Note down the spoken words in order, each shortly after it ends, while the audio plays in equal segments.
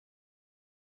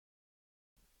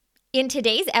In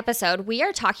today's episode, we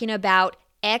are talking about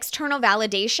external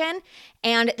validation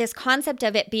and this concept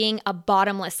of it being a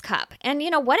bottomless cup. And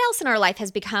what else in our life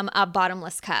has become a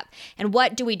bottomless cup? And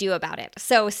what do we do about it?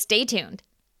 So stay tuned.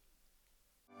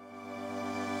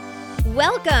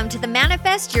 Welcome to the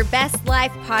Manifest Your Best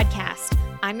Life podcast.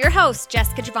 I'm your host,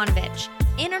 Jessica Jovanovich,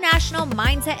 international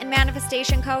mindset and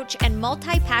manifestation coach and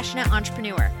multi-passionate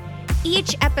entrepreneur.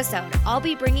 Each episode, I'll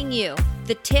be bringing you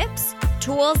the tips,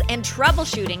 tools, and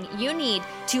troubleshooting you need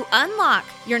to unlock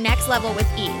your next level with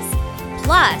ease.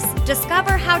 Plus,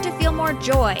 discover how to feel more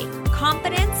joy,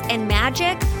 confidence, and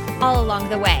magic all along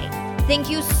the way. Thank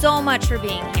you so much for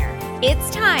being here.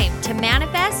 It's time to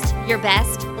manifest your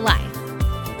best life.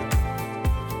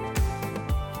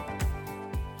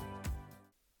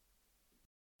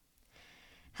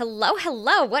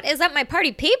 Hello. What is up, my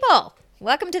party people?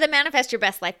 Welcome to the Manifest Your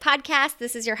Best Life podcast.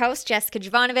 This is your host, Jessica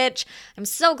Jovanovich. I'm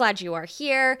so glad you are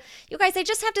here. You guys, I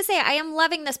just have to say, I am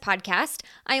loving this podcast.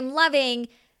 I am loving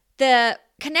the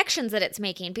connections that it's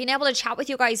making. Being able to chat with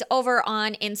you guys over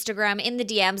on Instagram in the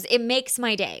DMs, it makes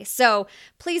my day. So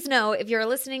please know, if you're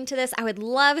listening to this, I would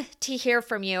love to hear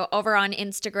from you over on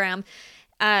Instagram.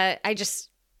 It's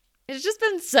just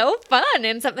been so fun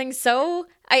and something so,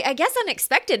 I guess,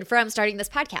 unexpected from starting this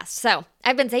podcast. So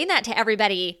I've been saying that to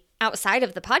everybody outside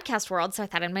of the podcast world, so I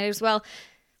thought I might as well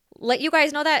let you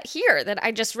guys know that here, that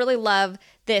I just really love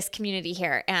this community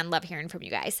here and love hearing from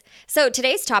you guys. So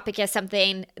today's topic is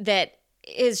something that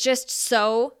is just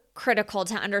so critical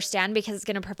to understand because it's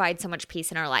going to provide so much peace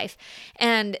in our life.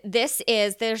 And there's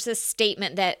this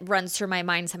statement that runs through my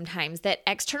mind sometimes that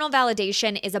external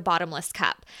validation is a bottomless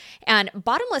cup. And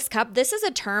bottomless cup, this is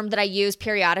a term that I use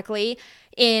periodically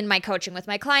in my coaching with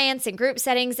my clients in group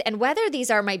settings. And whether these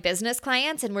are my business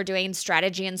clients and we're doing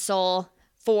strategy and soul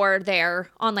for their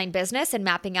online business and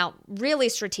mapping out really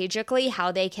strategically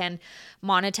how they can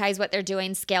monetize what they're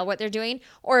doing, scale what they're doing,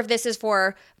 or if this is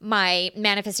for my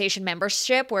manifestation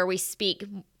membership where we speak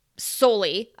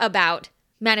solely about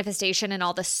manifestation and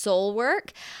all the soul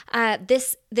work,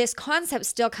 this concept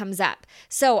still comes up.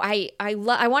 So I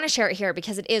want to share it here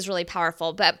because it is really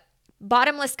powerful. But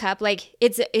bottomless cup, like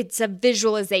it's a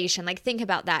visualization. Like think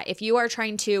about that. If you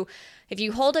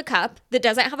hold a cup that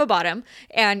doesn't have a bottom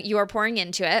and you are pouring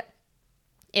into it,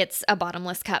 it's a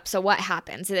bottomless cup. So what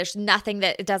happens? There's nothing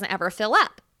that it doesn't ever fill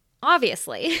up,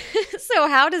 obviously. So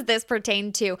how does this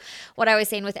pertain to what I was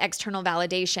saying with external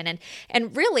validation?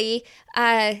 And really,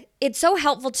 it's so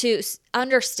helpful to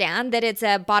understand that it's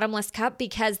a bottomless cup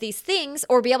because these things,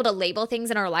 or be able to label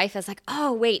things in our life as like,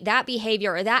 oh, wait, that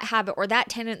behavior or that habit or that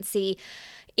tendency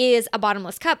is a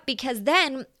bottomless cup, because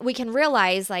then we can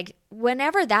realize like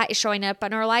whenever that is showing up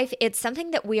in our life, it's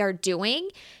something that we are doing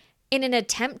in an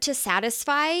attempt to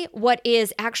satisfy what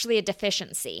is actually a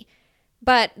deficiency.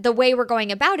 But the way we're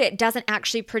going about it doesn't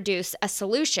actually produce a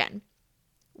solution,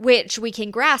 which we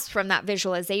can grasp from that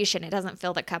visualization. It doesn't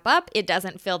fill the cup up. It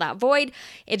doesn't fill that void.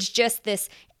 It's just this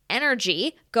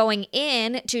energy going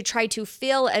in to try to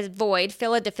fill a void,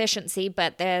 fill a deficiency,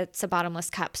 but it's a bottomless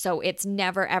cup. So it's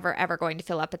never, ever, ever going to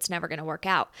fill up. It's never going to work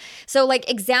out. So like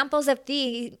examples of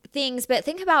the things, but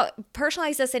think about,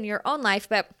 personalize this in your own life,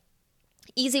 but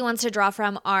easy ones to draw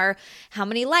from are how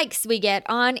many likes we get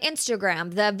on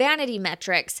Instagram, the vanity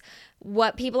metrics,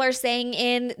 what people are saying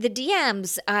in the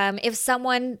DMs, if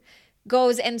someone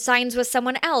goes and signs with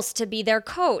someone else to be their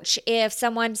coach, if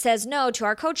someone says no to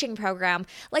our coaching program,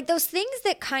 like those things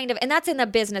that kind of, and that's in a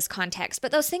business context,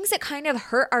 but those things that kind of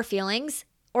hurt our feelings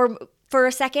or for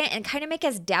a second and kind of make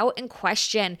us doubt and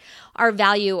question our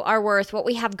value, our worth, what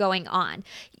we have going on.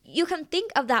 You can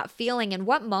think of that feeling and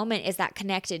what moment is that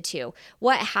connected to?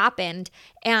 What happened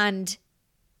and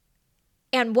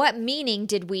what meaning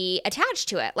did we attach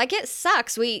to it? Like it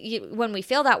sucks when we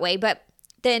feel that way, but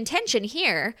the intention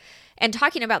here and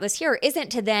talking about this here isn't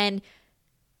to then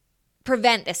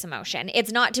prevent this emotion.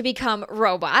 It's not to become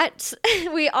robots.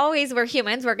 We're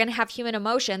humans. We're going to have human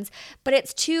emotions, but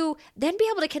it's to then be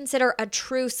able to consider a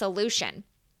true solution.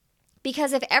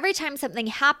 Because if every time something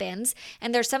happens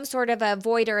and there's some sort of a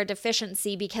void or a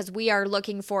deficiency because we are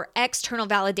looking for external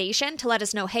validation to let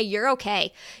us know, hey, you're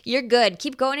okay, you're good,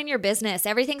 keep going in your business,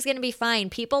 everything's going to be fine,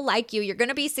 people like you, you're going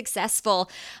to be successful,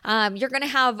 you're going to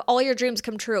have all your dreams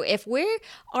come true. If we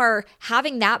are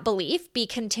having that belief be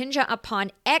contingent upon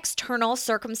external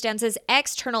circumstances,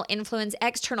 external influence,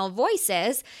 external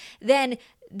voices, then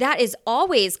that is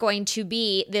always going to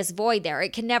be this void there.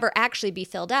 It can never actually be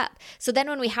filled up. So then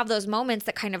when we have those moments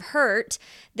that kind of hurt,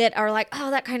 that are like, oh,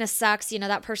 that kind of sucks,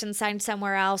 that person signed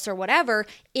somewhere else or whatever,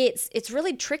 it's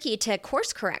really tricky to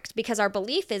course correct, because our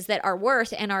belief is that our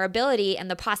worth and our ability and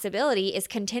the possibility is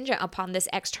contingent upon this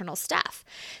external stuff.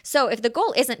 So if the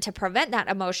goal isn't to prevent that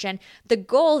emotion, the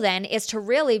goal then is to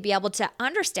really be able to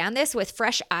understand this with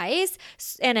fresh eyes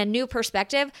and a new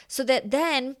perspective, so that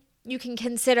then you can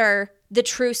consider the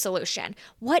true solution.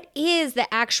 What is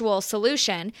the actual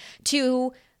solution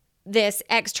to this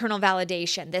external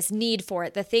validation, this need for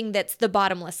it, the thing that's the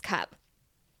bottomless cup?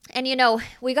 And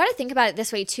we got to think about it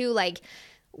this way too. Like,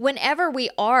 whenever we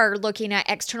are looking at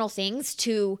external things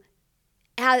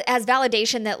as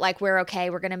validation that like we're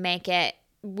okay, we're going to make it,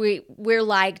 we're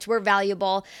liked, we're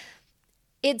valuable,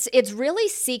 it's really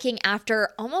seeking after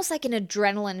almost like an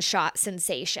adrenaline shot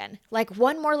sensation, like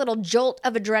one more little jolt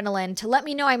of adrenaline to let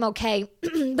me know I'm okay.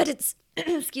 But it's,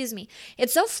 excuse me,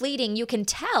 it's so fleeting. You can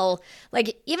tell,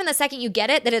 like, even the second you get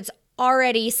it, that it's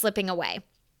already slipping away.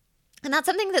 And that's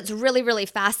something that's really, really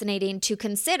fascinating to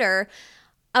consider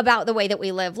about the way that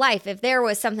we live life. If there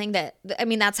was something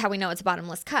that's how we know it's a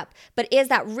bottomless cup. But is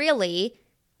that really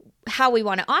how we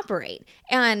want to operate?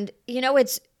 And,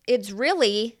 it's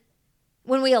really,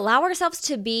 when we allow ourselves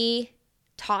to be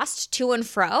tossed to and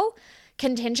fro,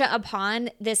 contingent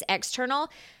upon this external,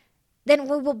 then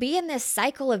we will be in this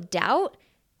cycle of doubt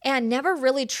and never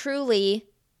really truly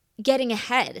getting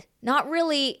ahead, not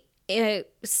really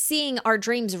seeing our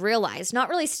dreams realized, not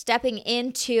really stepping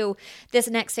into this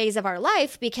next phase of our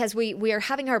life, because we are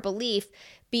having our belief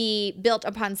be built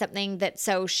upon something that's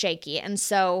so shaky and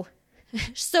so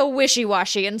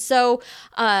wishy-washy and so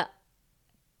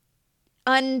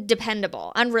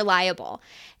undependable, unreliable.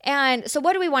 And so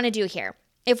what do we want to do here?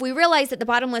 If we realize that the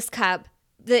bottomless cup,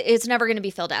 that it's never going to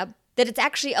be filled up, that it's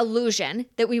actually illusion,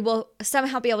 that we will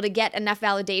somehow be able to get enough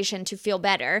validation to feel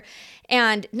better,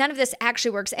 and none of this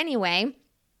actually works anyway,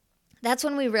 that's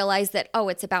when we realize that, oh,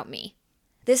 it's about me.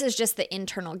 This is just the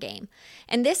internal game.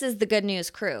 And this is the good news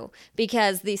crew,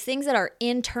 because these things that are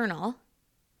internal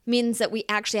means that we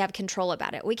actually have control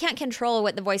about it. We can't control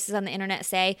what the voices on the internet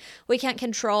say. We can't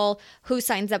control who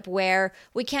signs up where.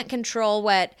 We can't control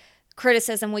what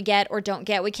criticism we get or don't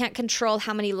get. We can't control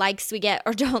how many likes we get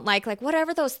or don't like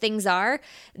whatever those things are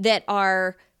that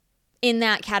are in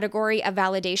that category of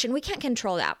validation. We can't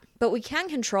control that, but we can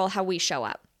control how we show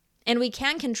up. And we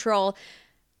can control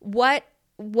what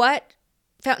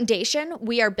foundation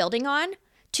we are building on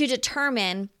to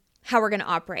determine how we're going to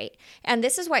operate. And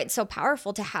this is why it's so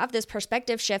powerful to have this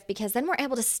perspective shift, because then we're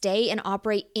able to stay and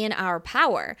operate in our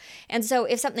power. And so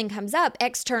if something comes up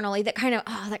externally that kind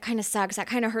of sucks, that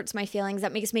kind of hurts my feelings,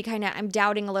 that makes me I'm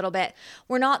doubting a little bit,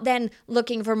 we're not then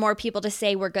looking for more people to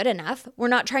say we're good enough. We're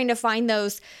not trying to find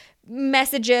those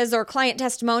messages or client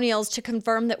testimonials to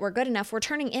confirm that we're good enough. We're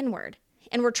turning inward.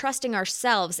 And we're trusting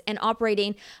ourselves and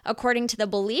operating according to the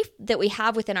belief that we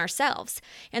have within ourselves.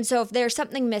 And so if there's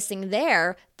something missing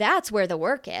there, that's where the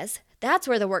work is. That's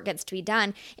where the work gets to be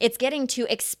done. It's getting to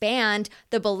expand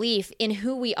the belief in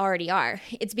who we already are.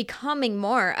 It's becoming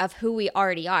more of who we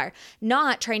already are,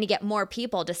 not trying to get more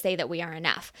people to say that we are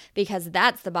enough, because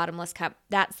that's the bottomless cup.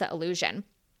 That's the illusion.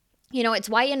 It's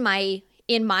why in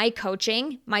my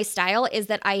coaching, my style is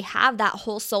that I have that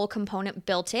whole soul component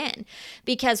built in,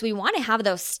 because we want to have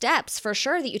those steps for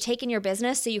sure that you take in your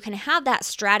business, so you can have that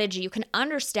strategy, you can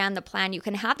understand the plan, you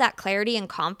can have that clarity and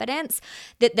confidence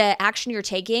that the action you're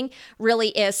taking really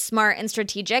is smart and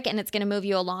strategic and it's going to move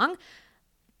you along.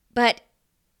 But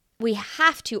we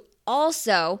have to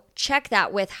also check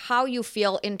that with how you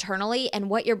feel internally and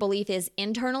what your belief is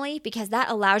internally, because that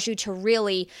allows you to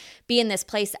really be in this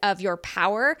place of your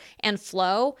power and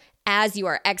flow as you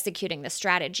are executing the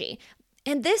strategy.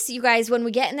 And this, you guys, when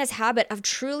we get in this habit of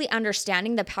truly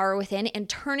understanding the power within and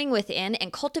turning within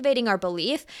and cultivating our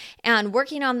belief and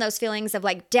working on those feelings of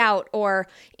doubt or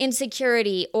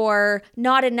insecurity or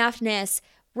not enoughness,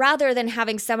 rather than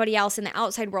having somebody else in the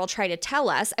outside world try to tell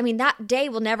us, that day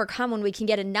will never come when we can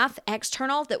get enough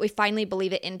external that we finally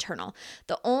believe it internal.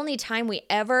 The only time we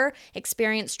ever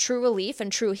experience true relief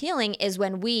and true healing is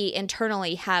when we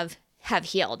internally have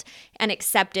healed and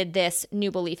accepted this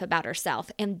new belief about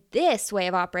ourselves. And this way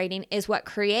of operating is what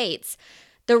creates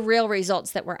the real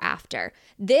results that we're after.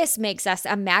 This makes us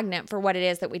a magnet for what it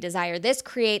is that we desire. This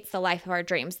creates the life of our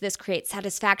dreams. This creates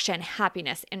satisfaction,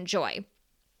 happiness, and joy.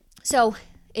 So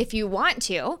if you want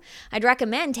to, I'd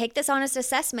recommend take this honest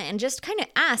assessment and just kind of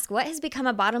ask, what has become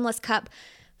a bottomless cup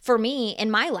for me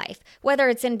in my life, whether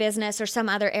it's in business or some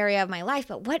other area of my life.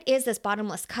 But what is this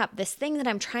bottomless cup, this thing that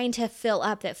I'm trying to fill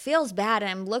up that feels bad, and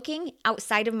I'm looking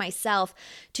outside of myself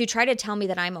to try to tell me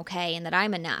that I'm okay and that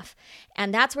I'm enough?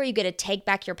 And that's where you get to take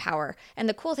back your power. And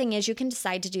the cool thing is you can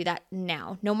decide to do that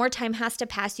now. No more time has to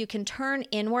pass. You can turn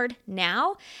inward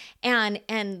now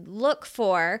and look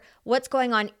for what's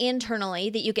going on internally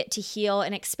that you get to heal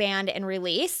and expand and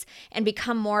release and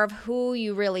become more of who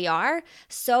you really are,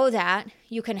 so that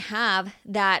you can have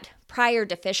that prior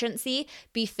deficiency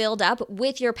be filled up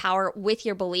with your power, with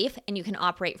your belief, and you can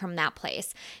operate from that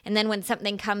place. And then when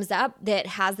something comes up that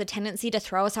has the tendency to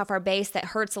throw us off our base, that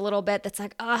hurts a little bit, that's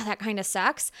like, oh, that kind of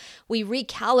sucks, we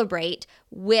recalibrate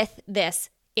with this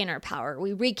inner power.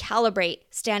 We recalibrate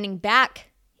standing back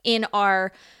in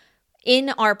our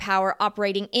power,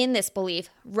 operating in this belief,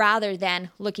 rather than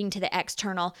looking to the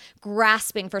external,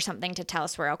 grasping for something to tell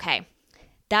us we're okay.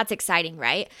 That's exciting,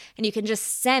 right? And you can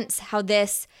just sense how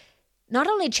this not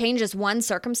only changes one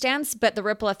circumstance, but the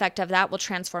ripple effect of that will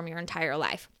transform your entire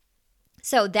life.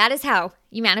 So that is how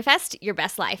you manifest your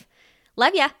best life.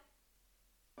 Love ya.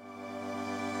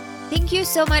 Thank you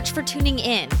so much for tuning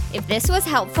in. If this was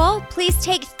helpful, please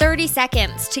take 30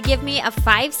 seconds to give me a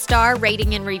 5-star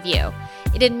rating and review.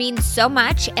 It'd mean so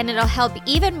much, and it'll help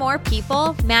even more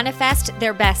people manifest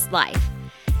their best life.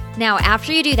 Now,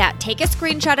 after you do that, take a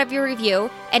screenshot of your review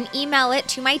and email it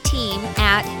to my team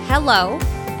at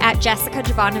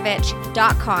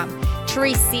hello@jessicajovanovich.com to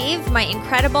receive my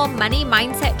incredible money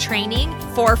mindset training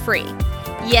for free.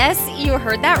 Yes, you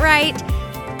heard that right.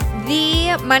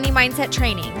 The money mindset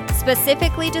training,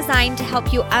 specifically designed to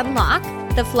help you unlock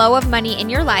the flow of money in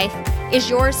your life, is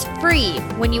yours free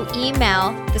when you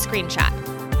email the screenshot.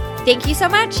 Thank you so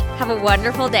much. Have a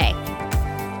wonderful day.